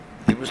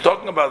was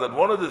talking about that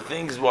one of the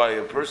things why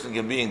a person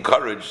can be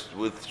encouraged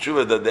with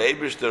tshuva that the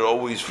Eibishter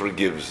always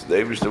forgives. The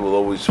Eibishter will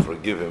always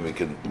forgive him. He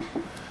can.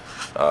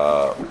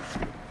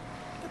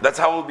 That's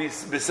how it will be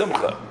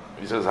b'simcha.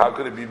 He says, how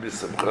could it be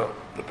b'simcha?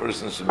 The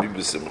person should be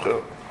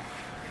b'simcha.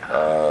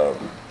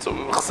 So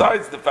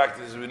besides the fact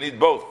is we need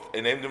both.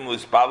 But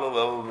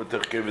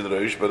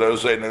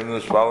also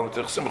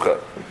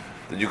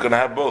that you can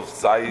have both.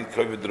 Sai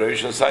kovid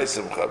roish and sai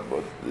simcha.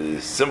 But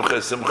the simcha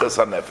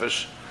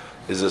sanefesh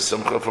is a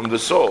simcha from the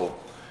soul.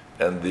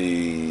 And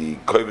the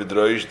kovid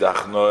roish, the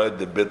achnoah,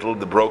 the bittul,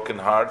 the broken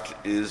heart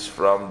is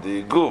from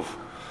the guf.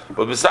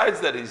 But besides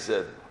that, he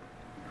said,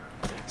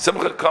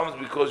 simcha comes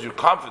because you're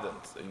confident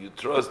and you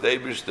trust the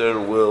Eibishter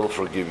will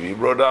forgive you. He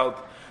brought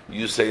out,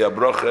 you say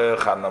Abroche,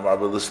 Chanamar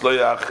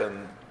B'Lisloyach,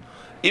 and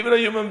even a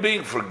human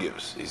being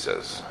forgives, he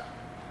says.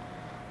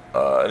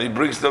 And he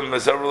brings them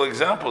several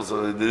examples.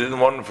 So they didn't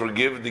want to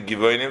forgive the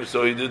Givonim,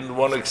 so he didn't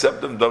want to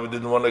accept them. David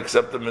didn't want to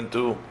accept them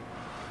into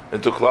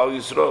Klal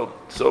Yisrael.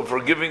 So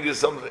forgiving is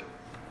something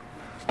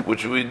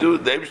which we do.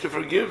 The Eibishter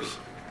forgives.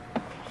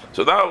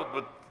 So now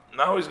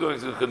he's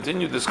going to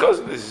continue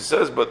discussing this. He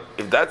says, but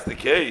if that's the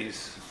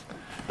case,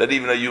 that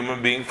even a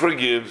human being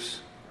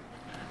forgives,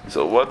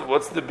 so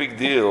what's the big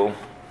deal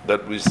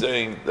that we're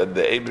saying that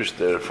the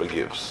Eibishter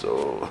forgives?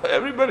 So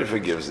everybody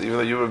forgives, even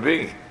a human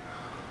being.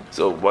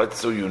 So what's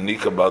so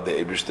unique about the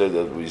Eibishter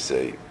that we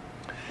say?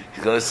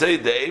 He's going to say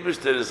the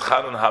Eibishter is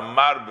Chanan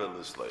Hamar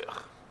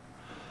B'Lisloyach.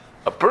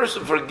 A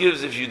person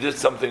forgives if you did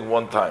something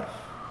one time,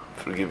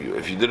 forgive you.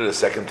 If you did it a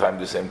second time,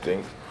 the same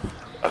thing.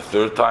 A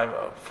third time,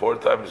 a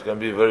fourth time, it's going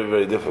to be very,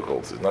 very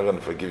difficult. It's not going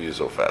to forgive you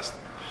so fast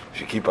if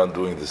you keep on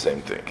doing the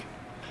same thing.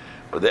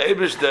 But the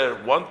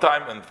Eibishter, one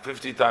time and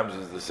 50 times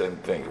is the same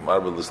thing.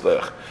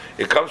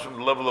 It comes from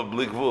the level of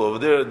blikvul. Over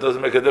there, it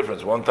doesn't make a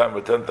difference. One time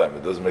or 10 times,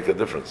 it doesn't make a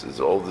difference. It's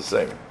all the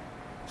same.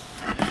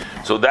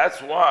 So that's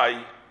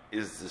why,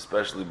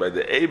 especially by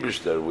the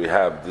Eibishter, we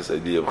have this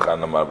idea of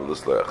Chana Mar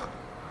B'Lisloach.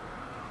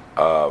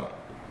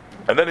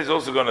 And then he's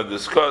also going to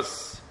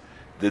discuss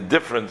the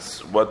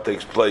difference, what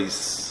takes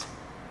place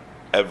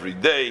every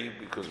day,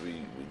 because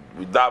we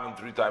daven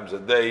 3 times a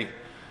day,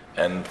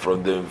 and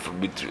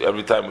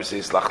every time we say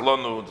Slach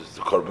Lonu, there's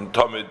the Korban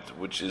Tomid,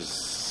 which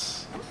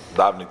is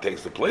davening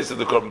takes the place of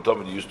the Korban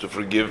Tomid. He used to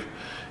forgive,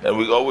 and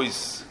we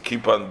always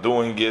keep on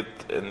doing it.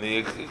 And he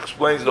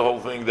explains the whole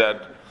thing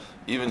that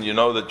even you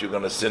know that you're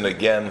going to sin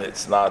again,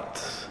 it's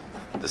not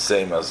the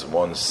same as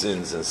one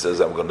sins and says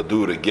I'm going to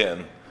do it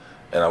again,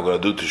 and I'm going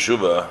to do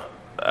teshuvah,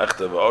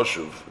 Echte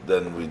v'oshuv.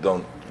 Then we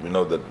know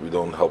that we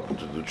don't help him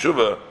to do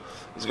teshuvah.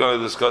 He's going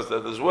to discuss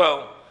that as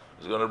well.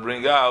 He's going to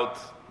bring out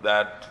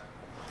that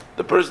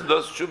the person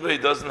does tshuva, he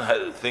doesn't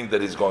think that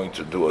he's going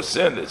to do a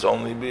sin. It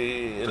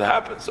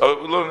happens.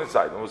 Oh, we'll learn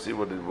inside, and we'll see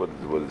what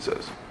it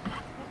says.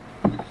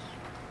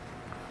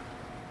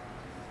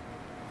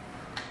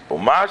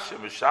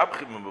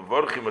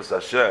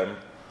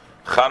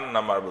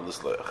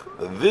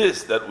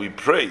 This that we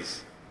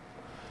praise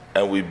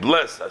and we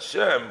bless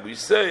Hashem, we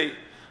say,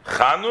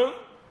 Chanun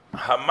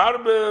Hamar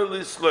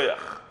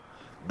B'Lisloach,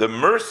 the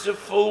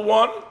merciful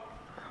one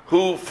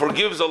who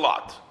forgives a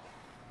lot.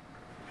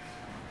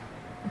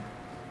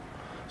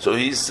 So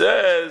he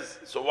says,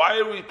 so why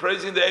are we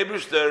praising the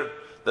Eibishter?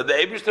 That the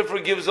Eibishter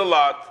forgives a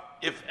lot.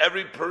 If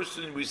every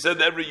person, we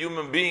said every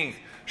human being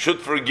should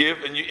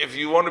forgive, and if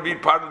you want to be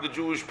part of the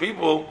Jewish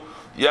people,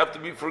 you have to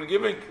be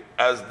forgiving,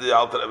 as the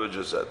Alter Rebbe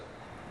just said.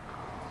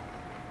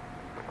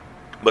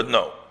 But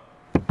no,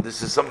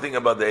 this is something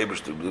about the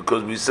Eibishter,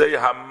 because we say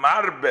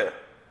Hamarbe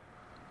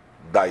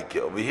Daike.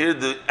 Over here,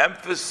 the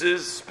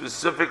emphasis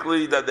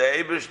specifically that the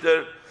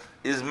Eibishter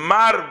is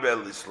Marbe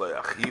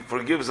Lisloach. He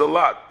forgives a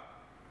lot.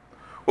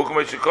 As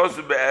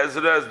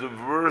the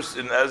verse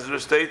in Ezra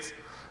states,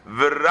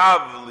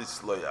 V'rav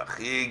Lisloach.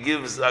 He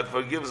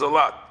forgives a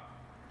lot.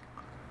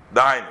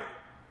 Dainu.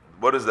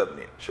 What does that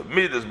mean?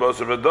 Shamid is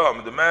Basar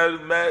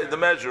V'Adam, the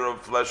measure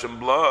of flesh and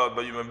blood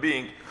by human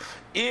being.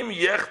 Im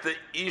yechte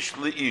ish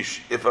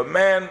li'ish. If a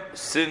man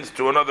sins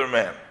to another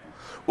man,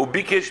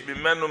 ubikesh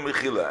bimenu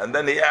michila, and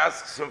then he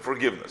asks him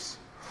forgiveness,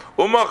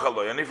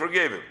 umachaloi, and he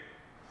forgave him,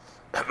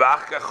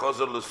 v'achka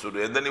chazar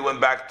l'suri, and then he went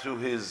back to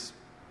his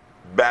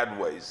bad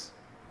ways,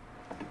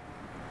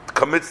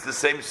 commits the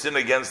same sin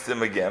against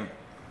him again,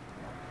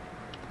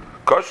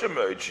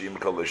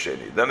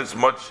 then it's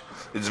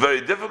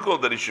very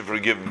difficult that he should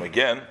forgive him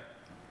again.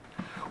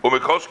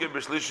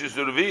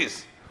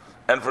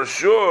 And for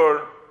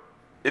sure,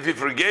 if he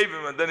forgave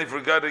him and then he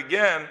forgot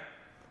again,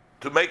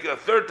 to make it a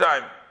third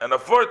time and a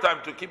fourth time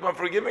to keep on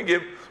forgiving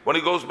him when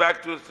he goes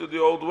back to the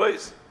old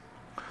ways.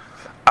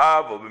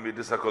 But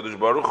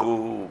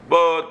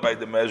by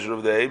the measure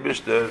of the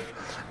Eibishter,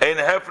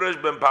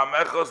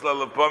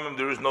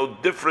 there is no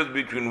difference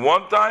between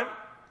one time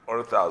or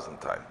 1,000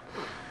 times.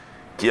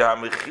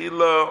 When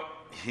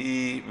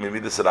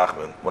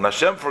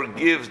Hashem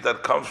forgives,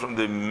 that comes from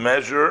the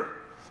measure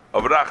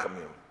of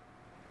Rachamim,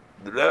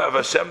 of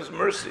Hashem's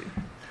mercy.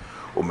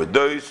 And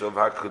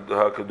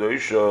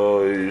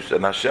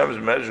Hashem's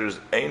measures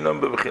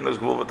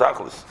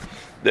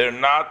They're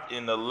not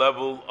in a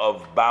level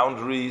of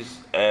boundaries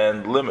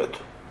and limit.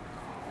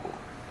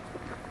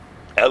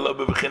 Ela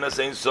b'bchinas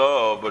ein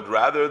sof, but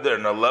rather they're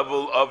in a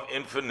level of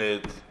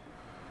infinite.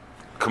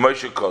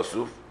 K'moshe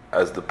Kosuf,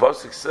 as the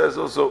pasuk says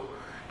also,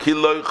 Ki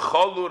lo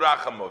ycholu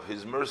rachamov,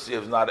 his mercy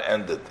has not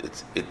ended.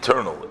 It's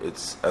eternal.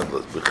 It's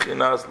endless.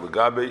 B'chinas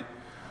l'gabe,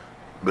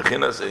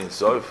 b'chinas ein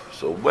sof.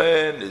 So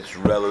when it's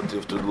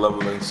relative to the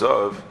level ein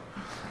sof,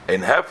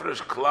 in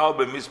hefresh klal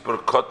b'mispar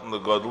kotten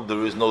l'godel,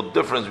 there is no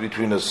difference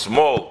between a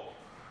small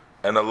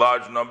and a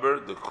large number.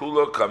 The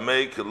kula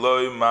kamei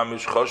kiloi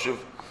mamish choshev.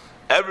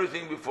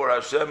 Everything before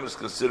Hashem is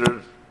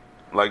considered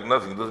like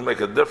nothing. It doesn't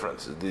make a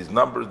difference. These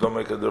numbers don't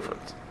make a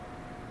difference.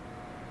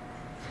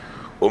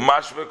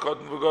 Umashve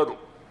kotten v'godel.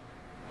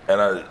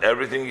 And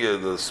everything,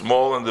 the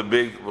small and the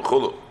big,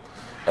 v'chulu.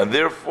 And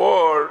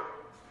therefore,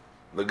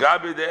 the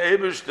Gabi, the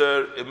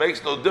Eibishter, it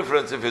makes no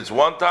difference if it's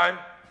one time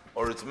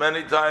or it's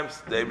many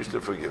times, the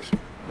Eibishter forgives.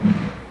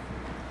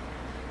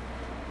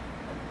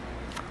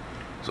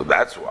 So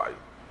that's why.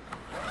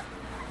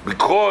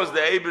 Because the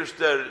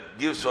Eibishter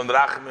gives von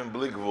Rachmim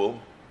Blikvul,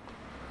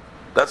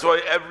 that's why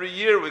every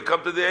year we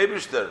come to the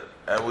Eibishter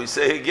and we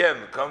say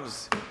again,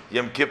 comes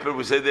Yom Kippur,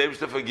 we say the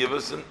Eibishter forgive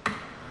us, and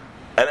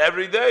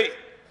every day,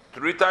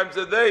 3 times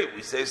a day,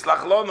 we say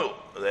Slach Lonu.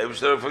 The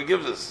Eibishter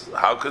forgives us.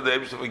 How could the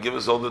Eibishter forgive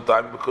us all the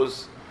time?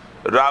 Because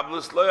Rab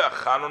L'Sleach,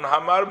 Chanun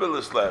Hamar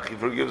B'L'Sleach, he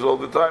forgives all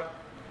the time.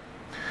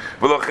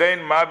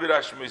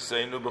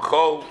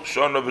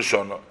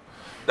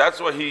 That's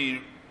why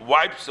he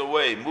wipes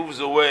away, moves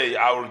away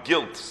our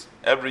guilt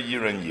every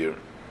year and year.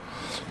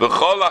 And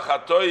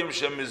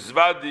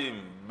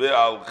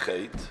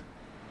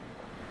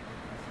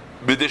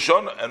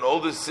all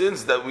the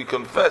sins that we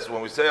confess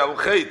when we say Al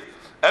Chait,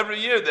 every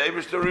year the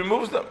Eibishter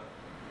removes them.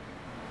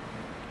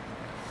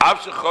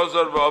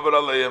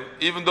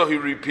 Even though he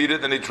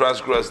repeated and he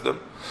transgressed them,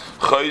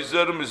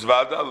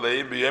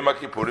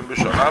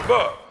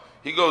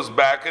 he goes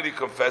back and he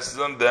confesses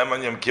on them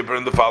on Yom Kippur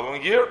in the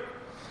following year.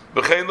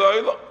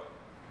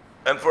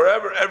 And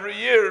forever, every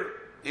year,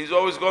 he's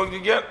always going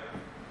again.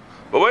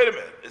 But wait a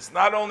minute, it's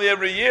not only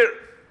every year,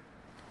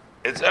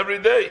 it's every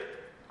day.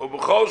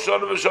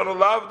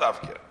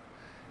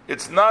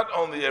 It's not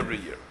only every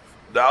year.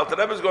 The Alter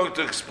Rebbe is going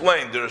to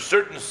explain there are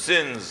certain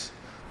sins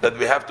that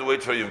we have to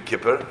wait for Yom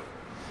Kippur,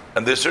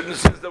 and there are certain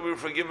sins that we're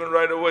forgiven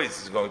right away.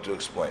 He's going to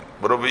explain.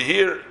 But over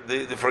here,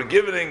 the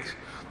forgiving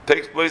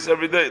takes place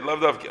every day.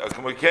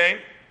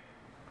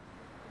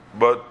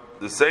 But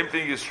the same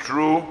thing is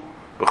true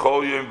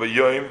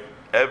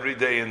every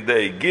day and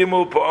day.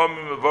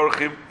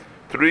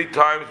 3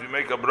 times we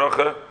make a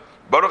bracha.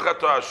 Baruch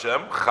atah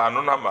Hashem,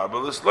 Chanun Hamar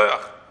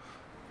B'L'Sleach.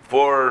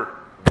 For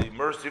the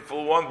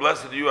merciful one,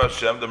 blessed are you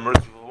Hashem, the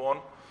merciful one,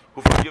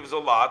 who forgives a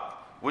lot,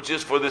 which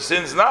is for the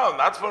sins now,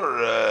 not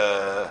for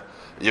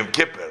Yom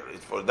Kippur.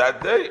 It's for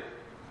that day.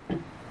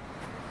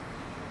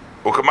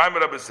 Like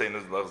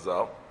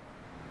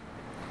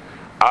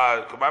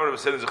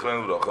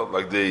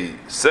the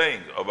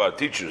saying of our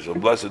teachers of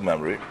blessed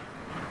memory,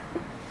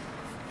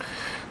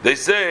 they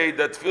say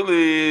that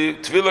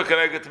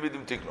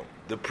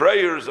the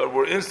prayers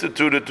were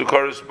instituted to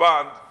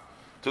correspond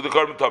to the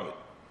Korban Tamid.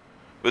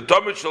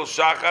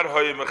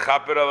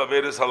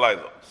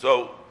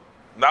 So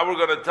now we're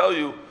going to tell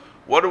you,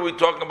 what are we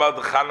talking about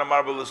the Chanun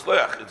Hamar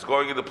B'L'Sleach? It's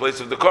going in the place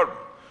of the Korban.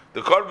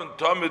 The Korban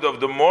Tamid of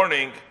the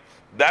morning,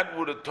 that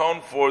would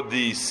atone for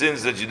the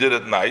sins that you did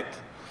at night.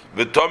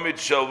 The Tamid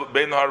shall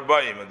bein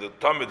harbayim, and the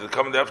Tamid that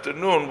come in the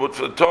afternoon would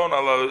atone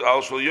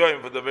al shal yoyim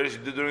for the very you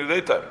did during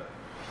the daytime.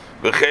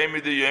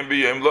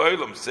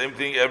 Same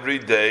thing every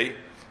day,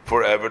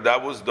 forever.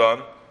 That was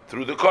done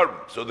through the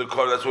Korban. So the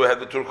Korban, that's why we had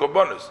the Tur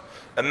Korbanos.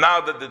 And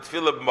now that the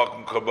Tefillah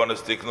B'Makom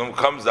Korbanos Tiknum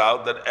comes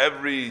out, that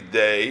every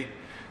day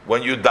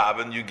when you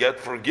daven, you get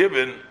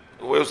forgiven.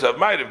 We also have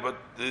Ma'ariv, but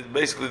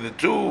basically the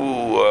 2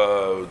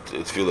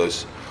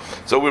 Tefillahs.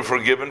 So we're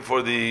forgiven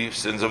for the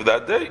sins of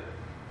that day.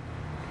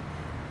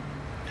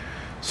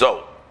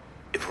 So,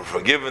 if we're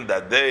forgiven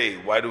that day,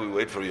 why do we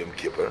wait for Yom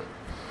Kippur?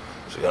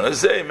 So we're going to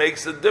say it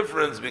makes a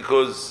difference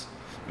because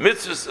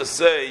mitzvahs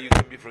say you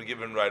can be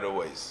forgiven right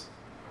away.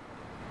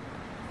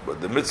 But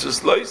the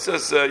mitzvahs loisa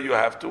say you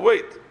have to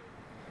wait.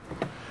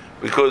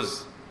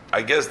 Because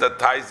I guess that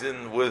ties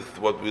in with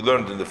what we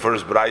learned in the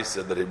first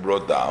Braisa that he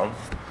brought down,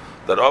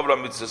 that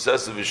Avram mitzvah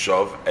says to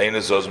Vishov, Ein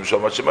ezos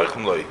mishov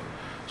machemechem loi.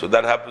 So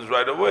that happens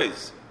right away.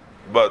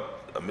 But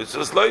a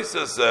mitzvahs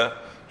loisa says,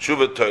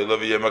 Shuva toila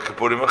v'yem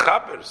ha'kippurim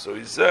mechaper. So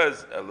he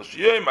says, Elosh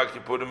yem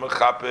ha'kippurim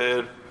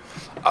mechaper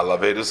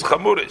alavedes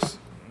chamuris.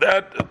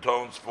 That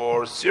atones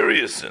for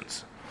serious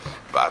sins.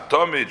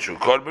 V'atomid shu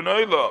korban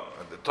oila.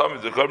 And the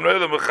tomid, the korban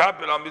oila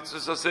mechaper al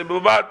mitzvahs aseh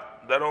bilvad.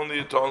 That only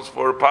atones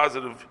for a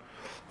positive,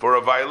 for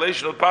a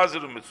violation of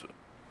positive mitzvah.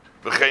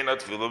 V'chein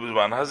ha'tfilah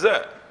b'zman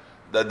hazeh.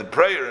 That the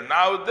prayer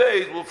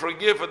nowadays will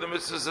forgive for the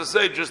mitzvahs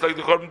aseh, just like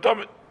the korban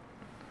tomid.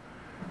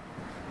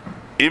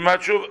 Im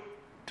ha'tshuva.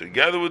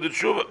 Together with the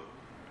tshuva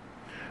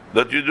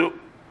that you do.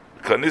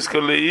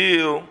 Kaniska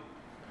Le'il,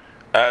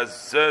 as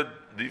said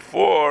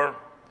before,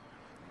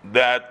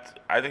 that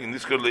I think in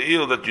Niskar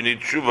Le'il that you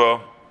need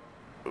tshuva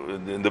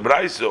in the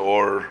Braisa,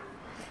 or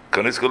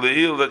Kaniskar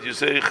Le'il that you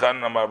say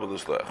Chan Amar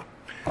B'Lishlech.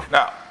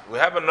 Now, we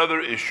have another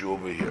issue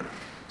over here.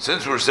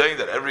 Since we're saying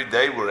that every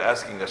day we're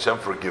asking Hashem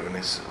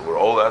forgiveness, we're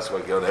all asking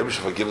forgiveness,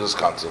 Hashem forgives us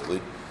constantly,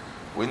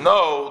 we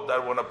know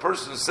that when a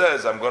person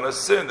says, I'm going to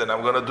sin, then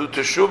I'm going to do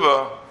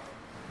teshuvah,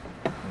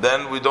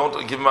 then we don't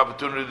give him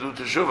opportunity to do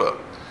teshuvah.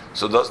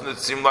 So doesn't it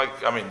seem like,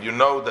 you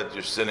know that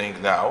you're sinning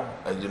now,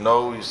 and you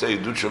say you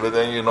do teshuvah,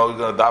 then you know you're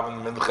going to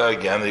daven mincha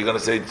again, and you're going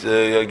to say it's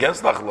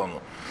against Lachlonu.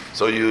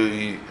 So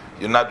you're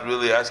not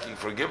really asking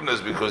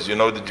forgiveness because you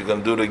know that you're going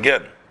to do it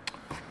again.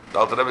 The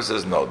Alter Rebbe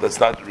says, no, that's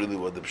not really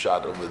what the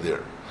pshat over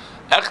there.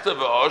 Echta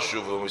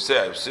ve'ashuv, when we say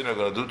I've sinned, I'm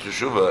going to do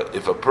teshuvah,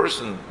 if a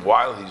person,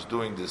 while he's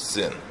doing this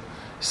sin,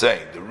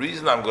 saying, the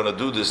reason I'm going to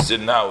do this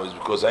sin now is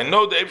because I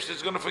know the Eibshter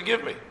is going to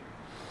forgive me.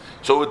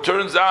 So it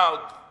turns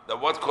out that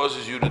what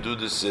causes you to do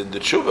this sin? The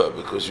teshuvah,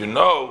 because you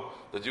know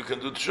that you can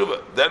do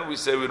teshuvah. Then we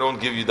say we don't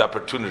give you the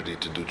opportunity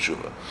to do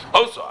teshuvah.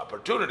 Also,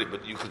 opportunity,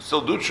 but you could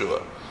still do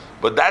teshuvah.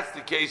 But that's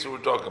the case we're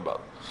talking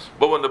about.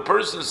 But when the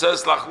person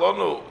says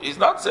Lachlonu, he's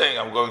not saying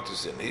I'm going to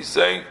sin. He's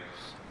saying,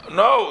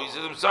 no, he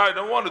says, I'm sorry, I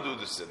don't want to do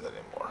this sin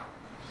anymore.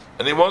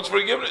 And he wants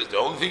forgiveness. The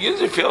only thing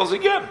is he fails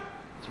again.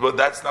 But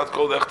that's not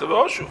called Echta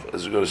V'Ashuv,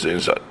 as we're going to say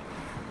inside.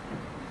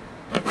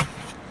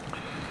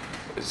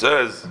 It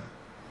says,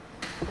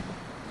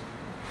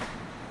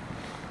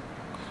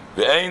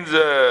 V'ein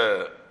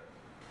ze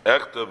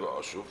Echta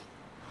V'Ashuv.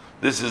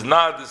 This is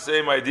not the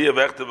same idea of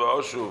Echta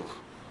V'Ashuv.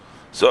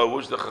 So,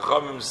 which the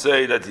Chachamim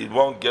say that he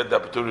won't get the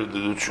opportunity to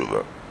do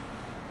tshuva.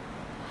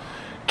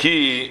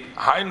 Ki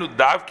hainu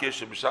davke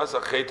shebishas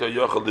hachet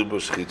yochel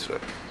libus chitzre.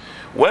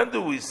 When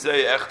do we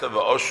say Echta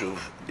V'Ashuv?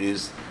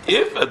 Is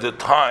if at the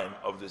time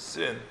of the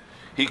sin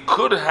he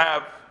could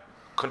have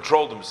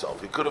controlled himself,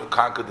 he could have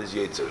conquered his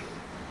yetzer.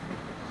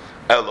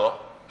 Elo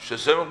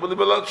shesemach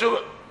b'libel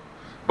tshuva,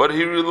 but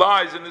he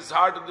relies in his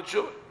heart on the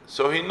tshuva.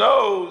 So he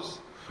knows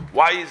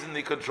why isn't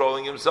he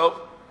controlling himself?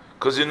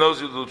 Because he knows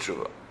he'll do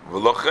tshuva.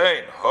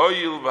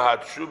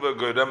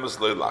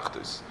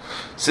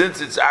 Since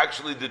it's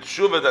actually the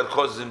tshuva that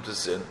causes him to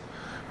sin,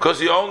 because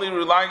he's only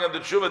relying on the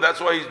tshuva,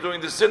 that's why he's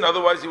doing the sin,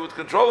 otherwise he would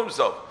control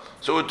himself.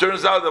 So it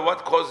turns out that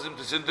what causes him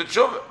to sin? The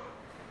tshuva.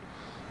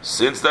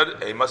 Since that,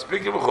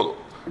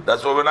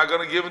 that's why we're not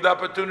going to give him the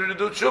opportunity to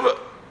do tshuva.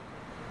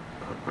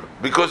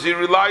 Because he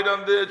relied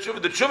on the tshuva.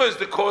 The tshuva is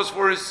the cause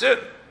for his sin.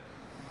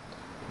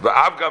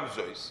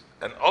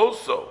 And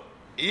also,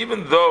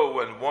 even though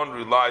when one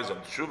relies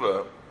on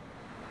tshuva,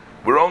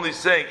 we're only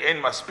saying ein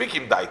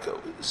maspikim daika.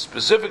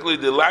 Specifically,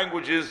 the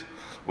language is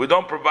we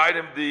don't provide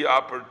him the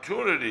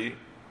opportunity.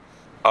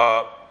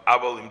 But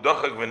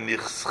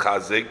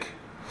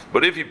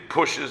if he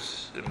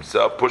pushes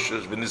himself,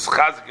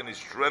 v'nischazik, and he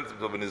strengthens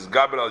himself,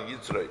 v'nisgaber al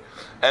yitzrei,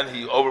 and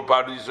he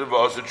overpowers Yitzrei,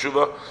 also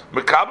tshuva,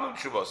 mekablim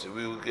tshuva,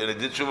 and he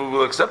did tshuva, we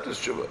will accept his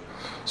tshuva.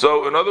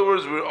 So, in other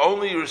words,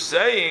 you're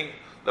saying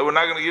that we're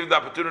not going to give him the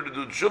opportunity to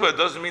do tshuva. It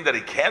doesn't mean that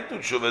he can't do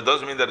tshuva. It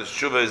doesn't mean that his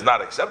tshuva is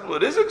not acceptable.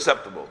 It is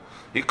acceptable.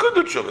 He could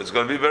do tshuva. It's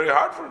going to be very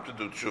hard for him to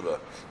do tshuva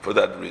for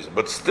that reason.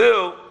 But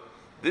still,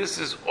 this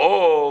is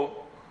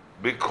all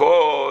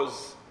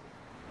because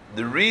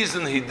the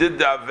reason he did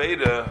the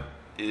Aveda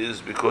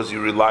is because he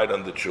relied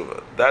on the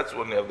tshuva. That's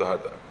when you have the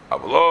hard time.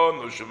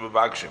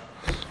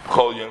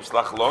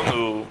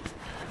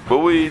 But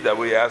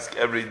we ask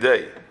every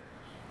day,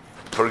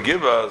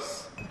 forgive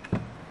us.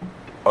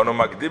 What do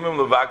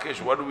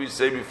we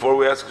say before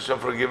we ask Hashem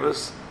forgive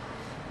us?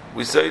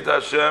 We say to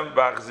Hashem,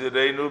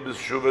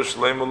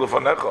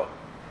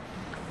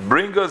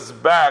 bring us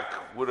back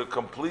with a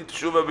complete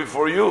tshuva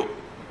before you.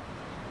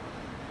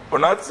 We're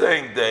not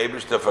saying the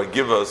Eibishter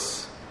forgive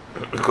us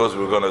because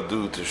we're going to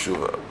do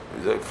teshuvah.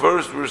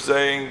 First we're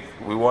saying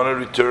we want to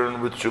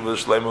return with tshuva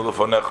shleimu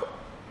lefanecha.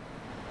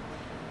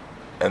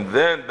 And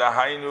then the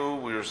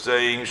hainu we're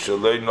saying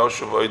shalei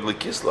noshav oid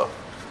lekisla.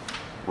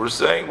 We're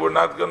saying we're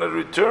not going to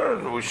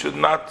return. We should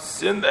not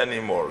sin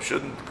anymore. We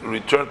shouldn't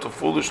return to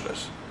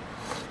foolishness.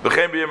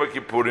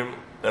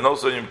 And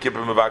also in Yom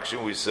Kippur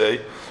Mevakshim we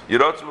say,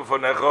 let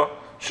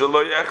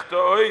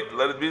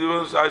it be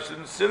I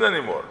shouldn't sin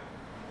anymore.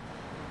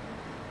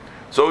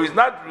 So he's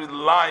not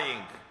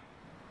relying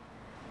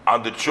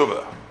on the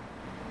tshuva,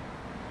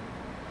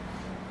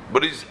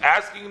 but he's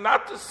asking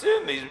not to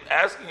sin. He's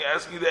asking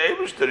the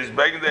Eibishter. He's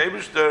begging the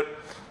Eibishter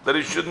that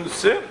he shouldn't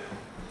sin.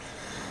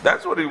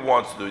 That's what he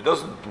wants to do. He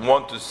doesn't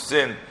want to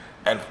sin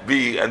and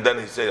then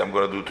he say, I'm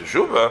going to do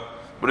teshuvah,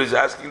 but he's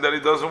asking that he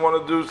doesn't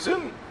want to do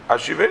sin.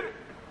 Hashivin.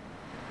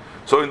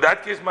 So in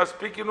that case,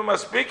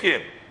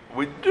 maspikim.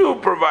 We do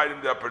provide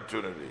him the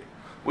opportunity.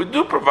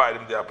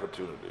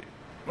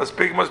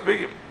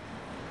 Maspikim.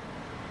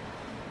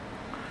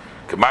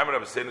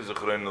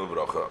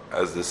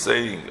 As the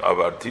saying of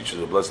our teachers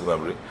of blessed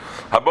memory,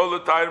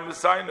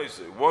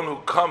 one who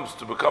comes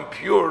to become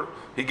pure,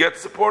 he gets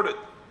supported.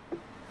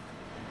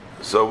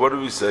 So what do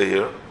we say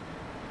here?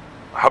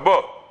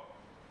 Habo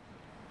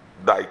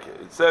daike.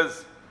 It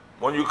says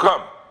when you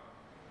come.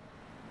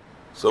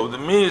 So the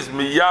means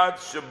miyad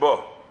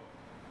shabo.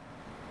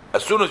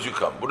 As soon as you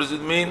come. What does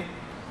it mean?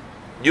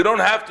 You don't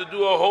have to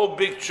do a whole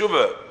big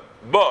tshuva.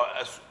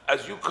 But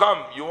as you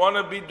come, you want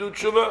to do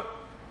tshuva,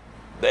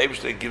 the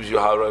Eibishter gives you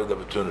a right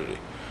opportunity.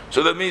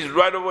 So that means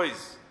right away,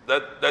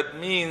 that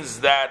means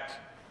that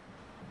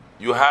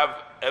you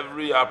have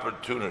every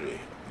opportunity.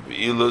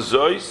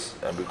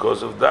 And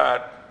because of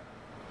that,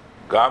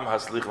 Gam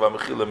haslich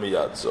v'mechila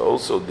miyad. So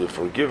also the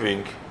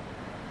forgiving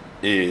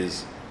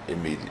is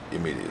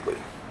immediately.